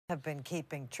Have been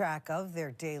keeping track of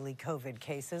their daily COVID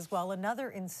cases, while another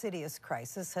insidious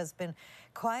crisis has been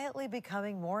quietly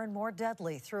becoming more and more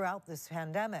deadly throughout this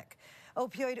pandemic.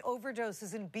 Opioid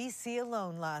overdoses in BC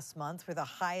alone last month were the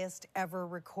highest ever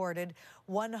recorded,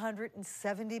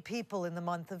 170 people in the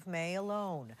month of May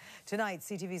alone. Tonight,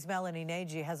 CTV's Melanie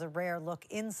Nagy has a rare look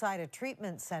inside a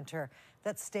treatment center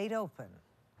that stayed open.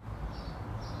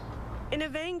 In a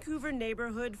Vancouver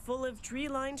neighborhood full of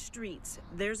tree-lined streets,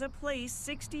 there's a place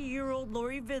 60-year-old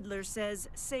Lori Vidler says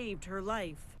saved her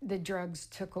life. The drugs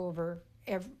took over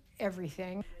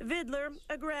everything. Vidler,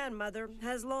 a grandmother,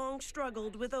 has long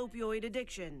struggled with opioid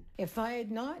addiction. If I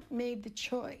had not made the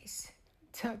choice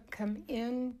to come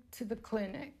into the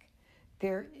clinic,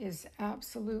 there is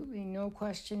absolutely no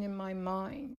question in my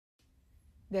mind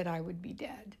that I would be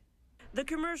dead. The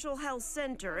Commercial Health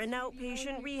Center, an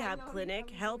outpatient rehab clinic,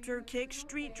 helped her kick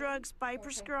street drugs by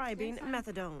prescribing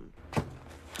methadone.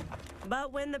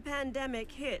 But when the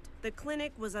pandemic hit, the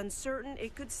clinic was uncertain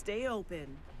it could stay open.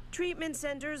 Treatment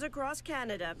centers across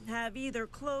Canada have either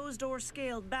closed or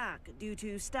scaled back due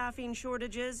to staffing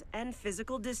shortages and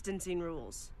physical distancing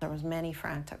rules. There was many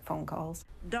frantic phone calls.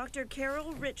 Dr.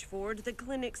 Carol Richford, the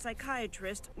clinic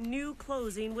psychiatrist, knew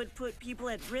closing would put people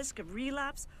at risk of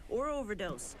relapse or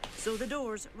overdose, so the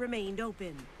doors remained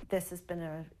open. This has been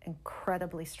an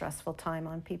incredibly stressful time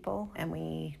on people, and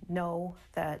we know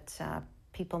that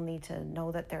people need to know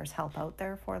that there's help out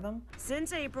there for them.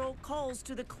 Since April, calls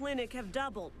to the clinic have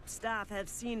doubled. Staff have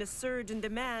seen a surge in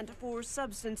demand for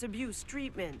substance abuse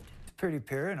treatment. Pretty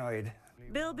paranoid.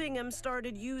 Bill Bingham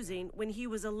started using when he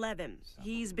was 11.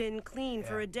 He's been clean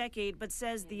for a decade, but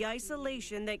says the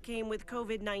isolation that came with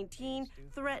COVID-19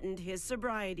 threatened his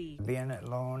sobriety. Being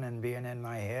alone and being in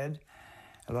my head,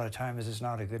 a lot of times it's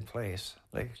not a good place.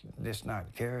 Like just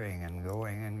not caring and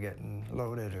going and getting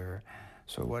loaded or...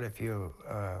 So what if you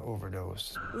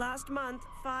overdose? Last month,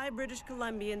 5 British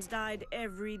Columbians died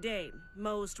every day.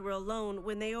 Most were alone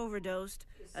when they overdosed,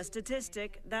 a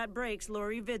statistic that breaks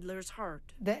Lori Vidler's heart.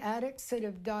 The addicts that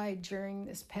have died during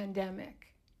this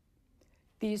pandemic,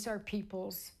 these are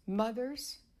people's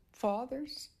mothers,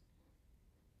 fathers,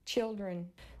 children.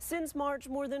 Since March,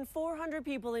 more than 400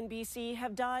 people in BC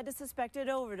have died of suspected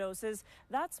overdoses.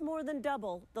 That's more than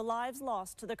double the lives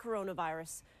lost to the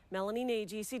coronavirus. Melanie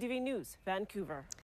Nagy, CTV News, Vancouver.